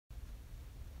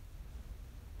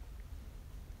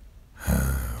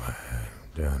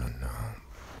don't know.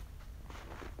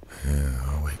 Yeah, I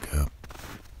wake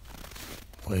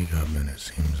up and it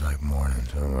seems like morning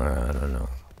somewhere. I don't know.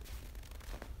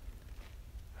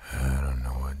 I don't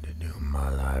know what to do in my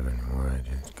life anymore. I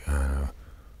just kind of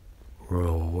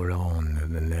roll on to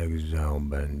the next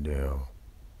job and do.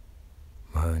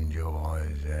 Mind you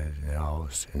always says they all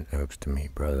sit next to me,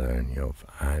 brother, and you'll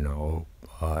find hope.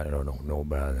 I don't know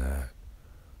about that.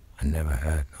 I never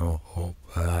had no hope,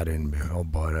 but I didn't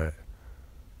build, but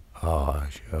I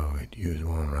sure could use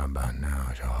one right about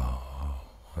now.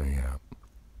 So, yeah.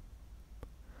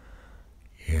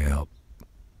 Yep,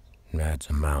 that's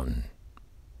a mountain.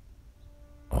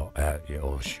 Oh,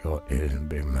 sure is a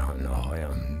big mountain. Oh,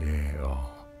 yeah, there.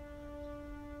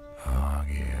 Oh,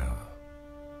 yeah.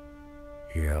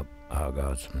 Yep, I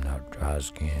got some dry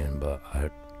skin, but I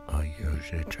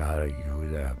usually try to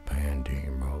use that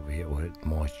Pantene Rovia with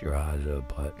moisturizer,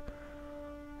 but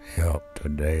yep,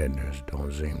 today it just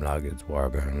don't seem like it's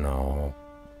working, no.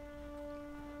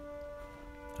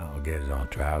 I guess I'll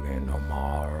try again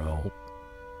tomorrow.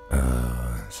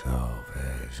 So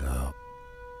face up.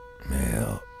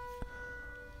 Yeah.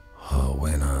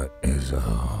 Winter is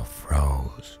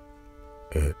froze.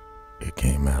 It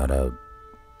came out of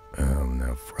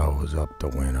that froze up the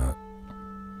winter.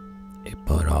 It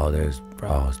put all this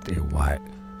frosty white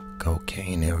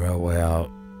cocaine everywhere.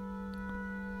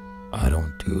 I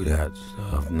don't do that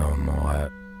stuff no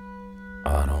more.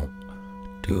 I don't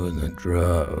do the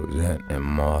drugs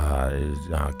anymore.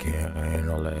 I can't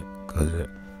handle it, 'cause it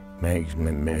makes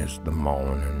me miss the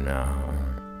morning now.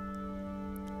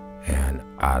 And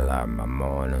I like my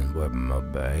mornings with my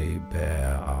baby.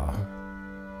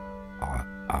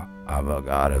 I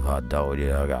forgot if I told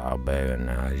you I got a baby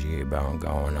now. She been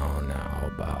going on now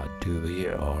about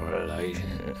 2-year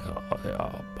relationship.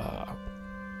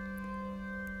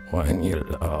 When you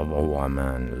love a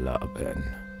woman, loving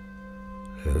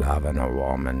a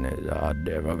woman is a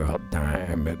difficult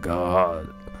thing, because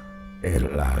it's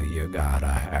like you gotta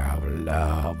have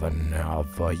love enough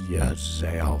for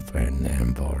yourself and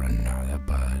then for another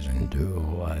person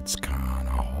too. It's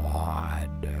kinda hard.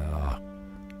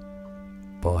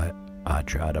 But I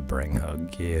try to bring her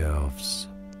gifts.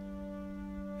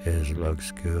 This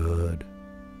looks good.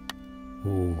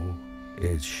 Ooh,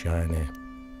 it's shiny.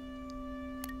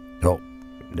 Oh,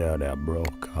 there that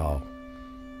broke off.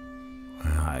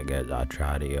 Well, I guess I'll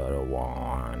try the other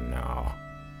one now.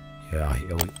 Yeah,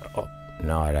 here we go.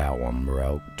 No, that one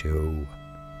broke too.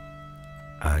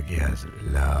 I guess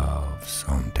love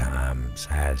sometimes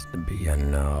has to be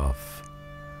enough.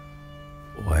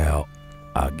 Well,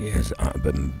 I guess I've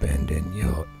been bending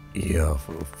your ear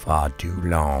for far too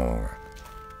long.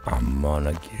 I'm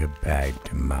gonna get back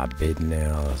to my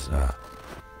business,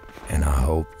 and I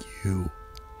hope you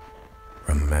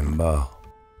remember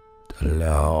to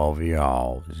love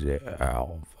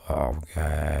yourself,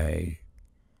 okay?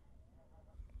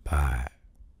 Bye.